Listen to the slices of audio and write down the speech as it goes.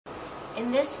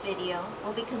In this video,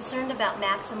 we'll be concerned about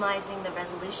maximizing the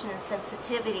resolution and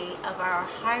sensitivity of our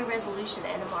high-resolution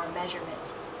NMR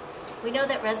measurement. We know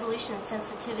that resolution and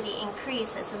sensitivity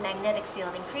increase as the magnetic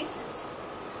field increases.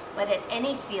 But at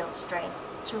any field strength,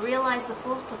 to realize the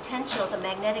full potential of the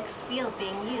magnetic field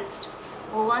being used,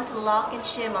 we'll want to lock and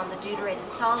shim on the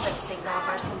deuterated solvent signal of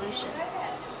our solution.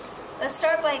 Let's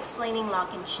start by explaining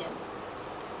lock and shim.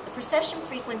 The precession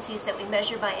frequencies that we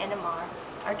measure by NMR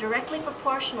are directly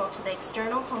proportional to the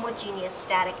external homogeneous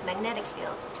static magnetic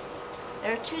field.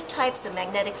 There are two types of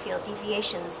magnetic field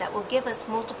deviations that will give us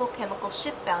multiple chemical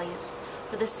shift values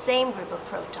for the same group of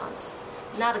protons.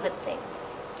 Not a good thing.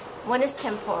 One is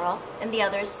temporal and the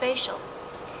other is spatial.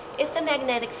 If the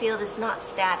magnetic field is not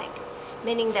static,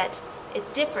 meaning that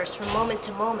it differs from moment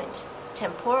to moment,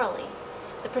 temporally,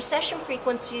 the precession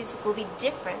frequencies will be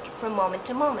different from moment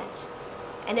to moment.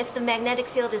 And if the magnetic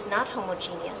field is not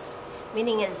homogeneous,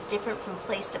 meaning it is different from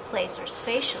place to place or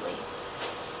spatially,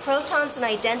 protons in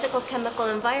identical chemical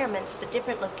environments but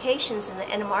different locations in the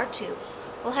NMR tube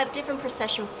will have different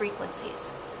precession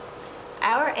frequencies.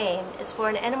 Our aim is for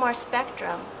an NMR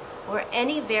spectrum where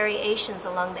any variations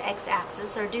along the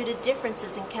x-axis are due to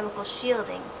differences in chemical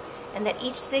shielding and that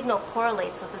each signal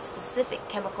correlates with a specific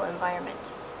chemical environment.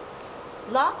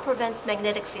 Lock prevents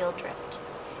magnetic field drift.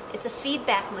 It's a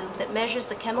feedback loop that measures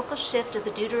the chemical shift of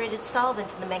the deuterated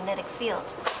solvent in the magnetic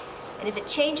field. And if it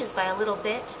changes by a little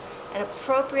bit, an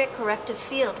appropriate corrective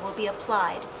field will be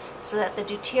applied so that the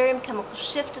deuterium chemical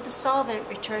shift of the solvent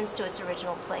returns to its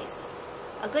original place.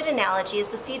 A good analogy is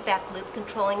the feedback loop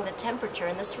controlling the temperature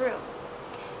in this room.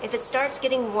 If it starts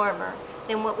getting warmer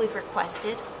than what we've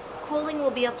requested, cooling will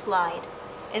be applied.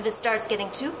 And if it starts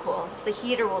getting too cool, the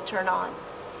heater will turn on.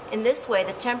 In this way,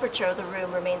 the temperature of the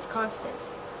room remains constant.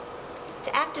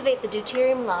 To activate the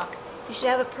deuterium lock, you should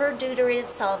have a per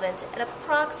deuterated solvent at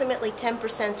approximately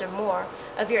 10% or more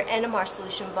of your NMR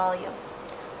solution volume.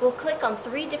 We'll click on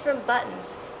 3 different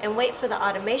buttons and wait for the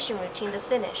automation routine to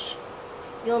finish.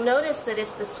 You'll notice that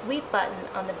if the sweep button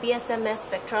on the BSMS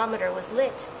spectrometer was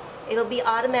lit, it'll be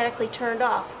automatically turned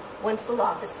off once the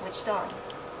lock is switched on.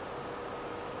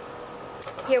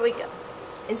 Here we go.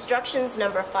 Instructions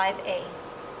number 5A.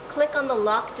 Click on the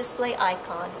lock display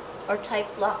icon or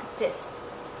type lock disk.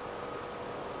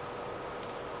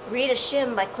 Read a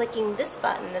shim by clicking this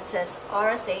button that says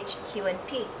RSH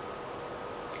QNP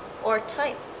or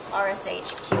type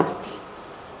RSH QNP.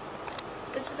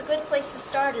 This is a good place to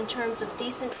start in terms of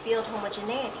decent field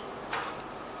homogeneity.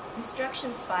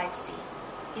 Instructions 5C.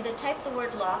 Either type the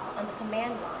word lock on the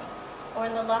command line or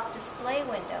in the lock display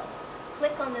window,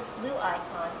 click on this blue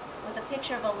icon with a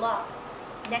picture of a lock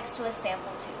next to a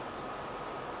sample tube.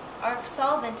 Our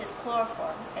solvent is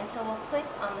chloroform, and so we'll click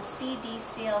on the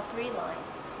CDCl3 line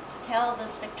to tell the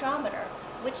spectrometer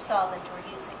which solvent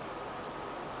we're using.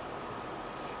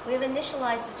 We have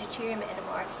initialized the deuterium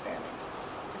NMR experiment.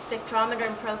 The spectrometer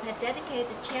and probe had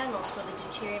dedicated channels for the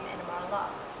deuterium NMR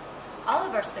lock. All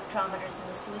of our spectrometers in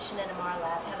the solution NMR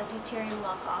lab have a deuterium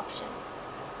lock option.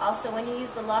 Also, when you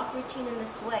use the lock routine in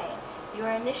this way, you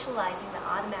are initializing the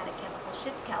automatic chemical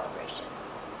shift calibration.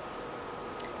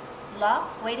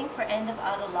 Lock, waiting for end of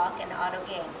auto lock and auto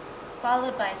gain,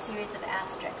 followed by a series of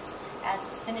asterisks as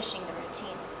it's finishing the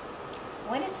routine.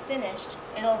 When it's finished,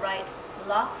 it'll write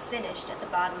lock finished at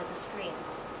the bottom of the screen.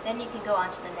 Then you can go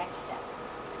on to the next step.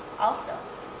 Also,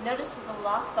 notice that the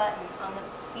lock button on the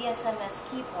BSMS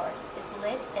keyboard is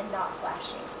lit and not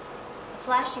flashing. The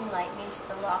flashing light means that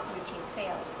the lock routine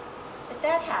failed. If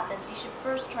that happens, you should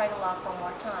first try to lock one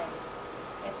more time.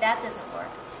 If that doesn't work,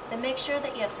 then make sure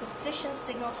that you have sufficient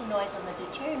signal-to-noise on the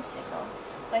deuterium signal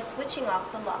by switching off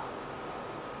the lock.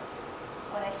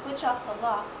 When I switch off the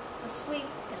lock, the sweep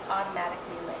is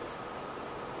automatically lit.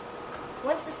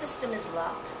 Once the system is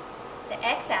locked, the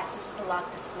x-axis of the lock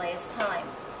display is time.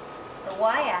 The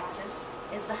y-axis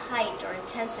is the height or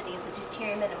intensity of the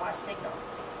deuterium NMR signal.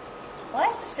 Why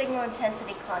is the signal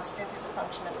intensity constant as a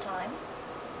function of time?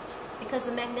 Because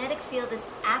the magnetic field is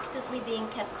actively being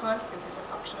kept constant as a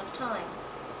function of time.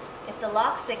 If the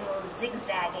lock signal is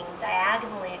zigzagging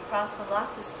diagonally across the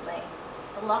lock display,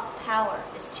 the lock power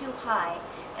is too high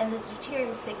and the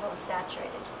deuterium signal is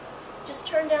saturated. Just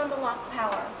turn down the lock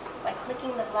power by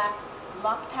clicking the black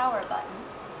lock power button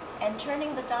and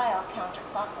turning the dial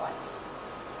counterclockwise.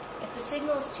 If the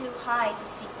signal is too high to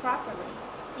see properly,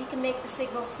 you can make the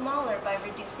signal smaller by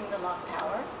reducing the lock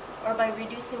power, or by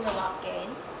reducing the lock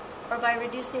gain, or by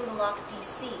reducing the lock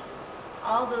DC.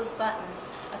 All those buttons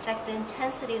affect the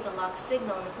intensity of the lock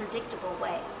signal in a predictable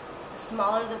way. The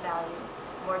smaller the value,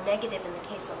 more negative in the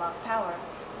case of lock power,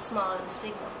 the smaller the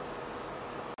signal.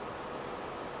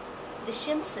 The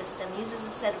shim system uses a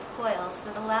set of coils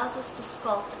that allows us to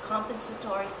sculpt a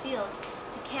compensatory field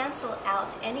to cancel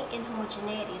out any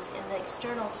inhomogeneities in the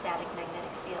external static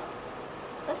magnetic field.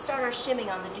 Let's start our shimming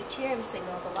on the deuterium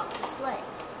signal of the lock display.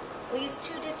 We'll use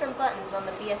two different buttons on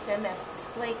the BSMS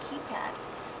display keypad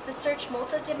to search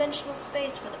multidimensional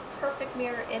space for the perfect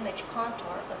mirror image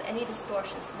contour of any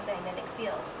distortions in the magnetic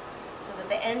field, so that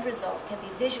the end result can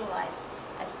be visualized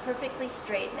as perfectly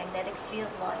straight magnetic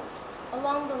field lines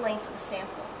along the length of the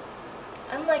sample.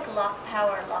 Unlike lock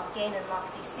power, lock gain, and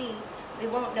lock DC, we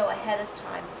won't know ahead of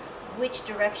time which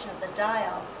direction of the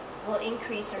dial will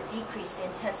increase or decrease the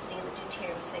intensity of the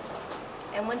deuterium signal.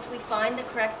 And once we find the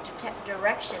correct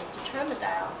direction to turn the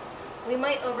dial, we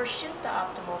might overshoot the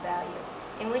optimal value,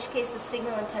 in which case the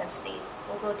signal intensity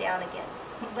will go down again.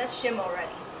 Let's shim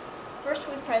already. First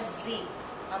we press Z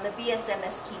on the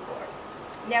BSMS keyboard.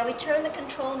 Now we turn the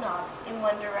control knob in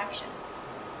one direction.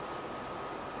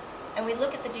 And we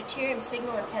look at the deuterium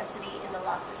signal intensity in the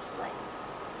lock display.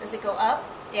 Does it go up,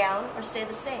 down, or stay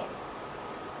the same?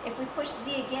 If we push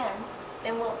Z again,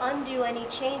 then we'll undo any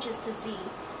changes to Z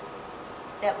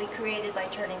that we created by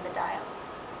turning the dial.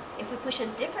 If we push a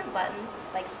different button,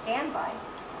 like standby,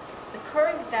 the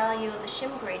current value of the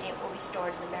shim gradient will be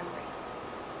stored in the memory.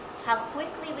 How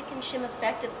quickly we can shim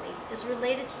effectively is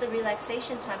related to the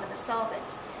relaxation time of the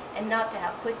solvent, and not to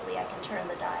how quickly I can turn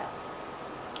the dial.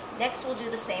 Next, we'll do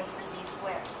the same for Z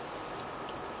squared,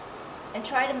 and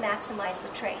try to maximize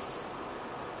the trace.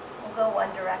 We'll go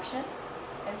one direction,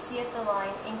 and see if the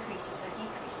line increases or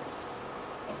decreases.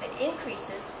 If it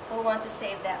increases, we'll want to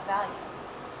save that value.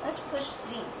 Let's push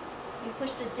Z. We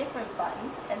pushed a different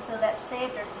button, and so that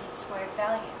saved our Z squared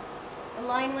value. The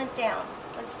line went down.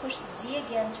 Let's push Z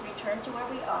again to return to where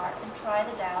we are and try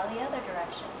the dial the other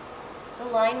direction. The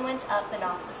line went up and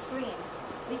off the screen.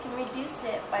 We can reduce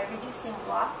it by reducing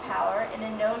lock power in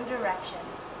a known direction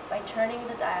by turning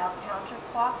the dial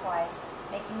counterclockwise,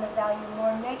 making the value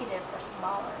more negative or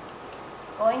smaller.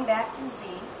 Going back to Z,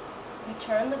 we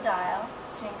turn the dial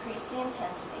to increase the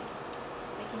intensity.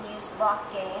 We can use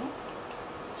lock gain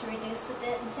to reduce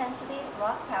the intensity,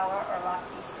 lock power, or lock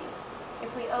DC.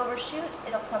 If we overshoot,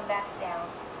 it'll come back down.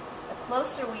 The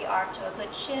closer we are to a good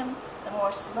shim, the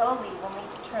more slowly we'll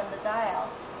need to turn the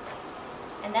dial.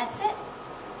 And that's it.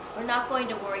 We're not going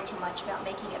to worry too much about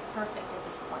making it perfect at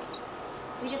this point.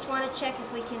 We just want to check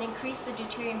if we can increase the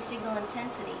deuterium signal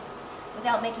intensity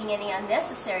without making any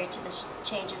unnecessary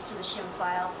changes to the shim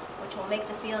file, which will make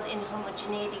the field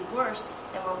inhomogeneity worse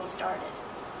than when we started.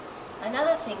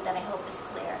 Another thing that I hope is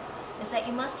clear is that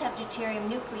you must have deuterium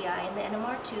nuclei in the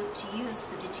NMR tube to use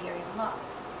the deuterium lock.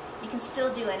 You can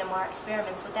still do NMR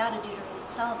experiments without a deuterated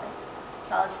solvent.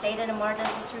 Solid-state NMR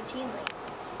does this routinely.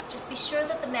 Just be sure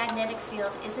that the magnetic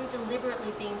field isn't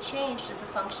deliberately being changed as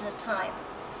a function of time,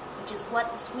 which is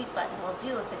what the sweep button will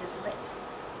do if it is lit.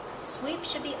 Sweep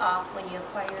should be off when you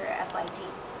acquire your FID.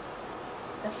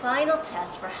 The final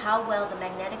test for how well the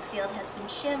magnetic field has been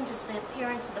shimmed is the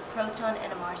appearance of the proton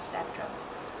NMR spectrum.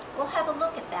 We'll have a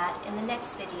look at that in the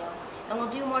next video, and we'll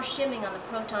do more shimming on the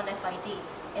proton FID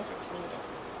if it's needed.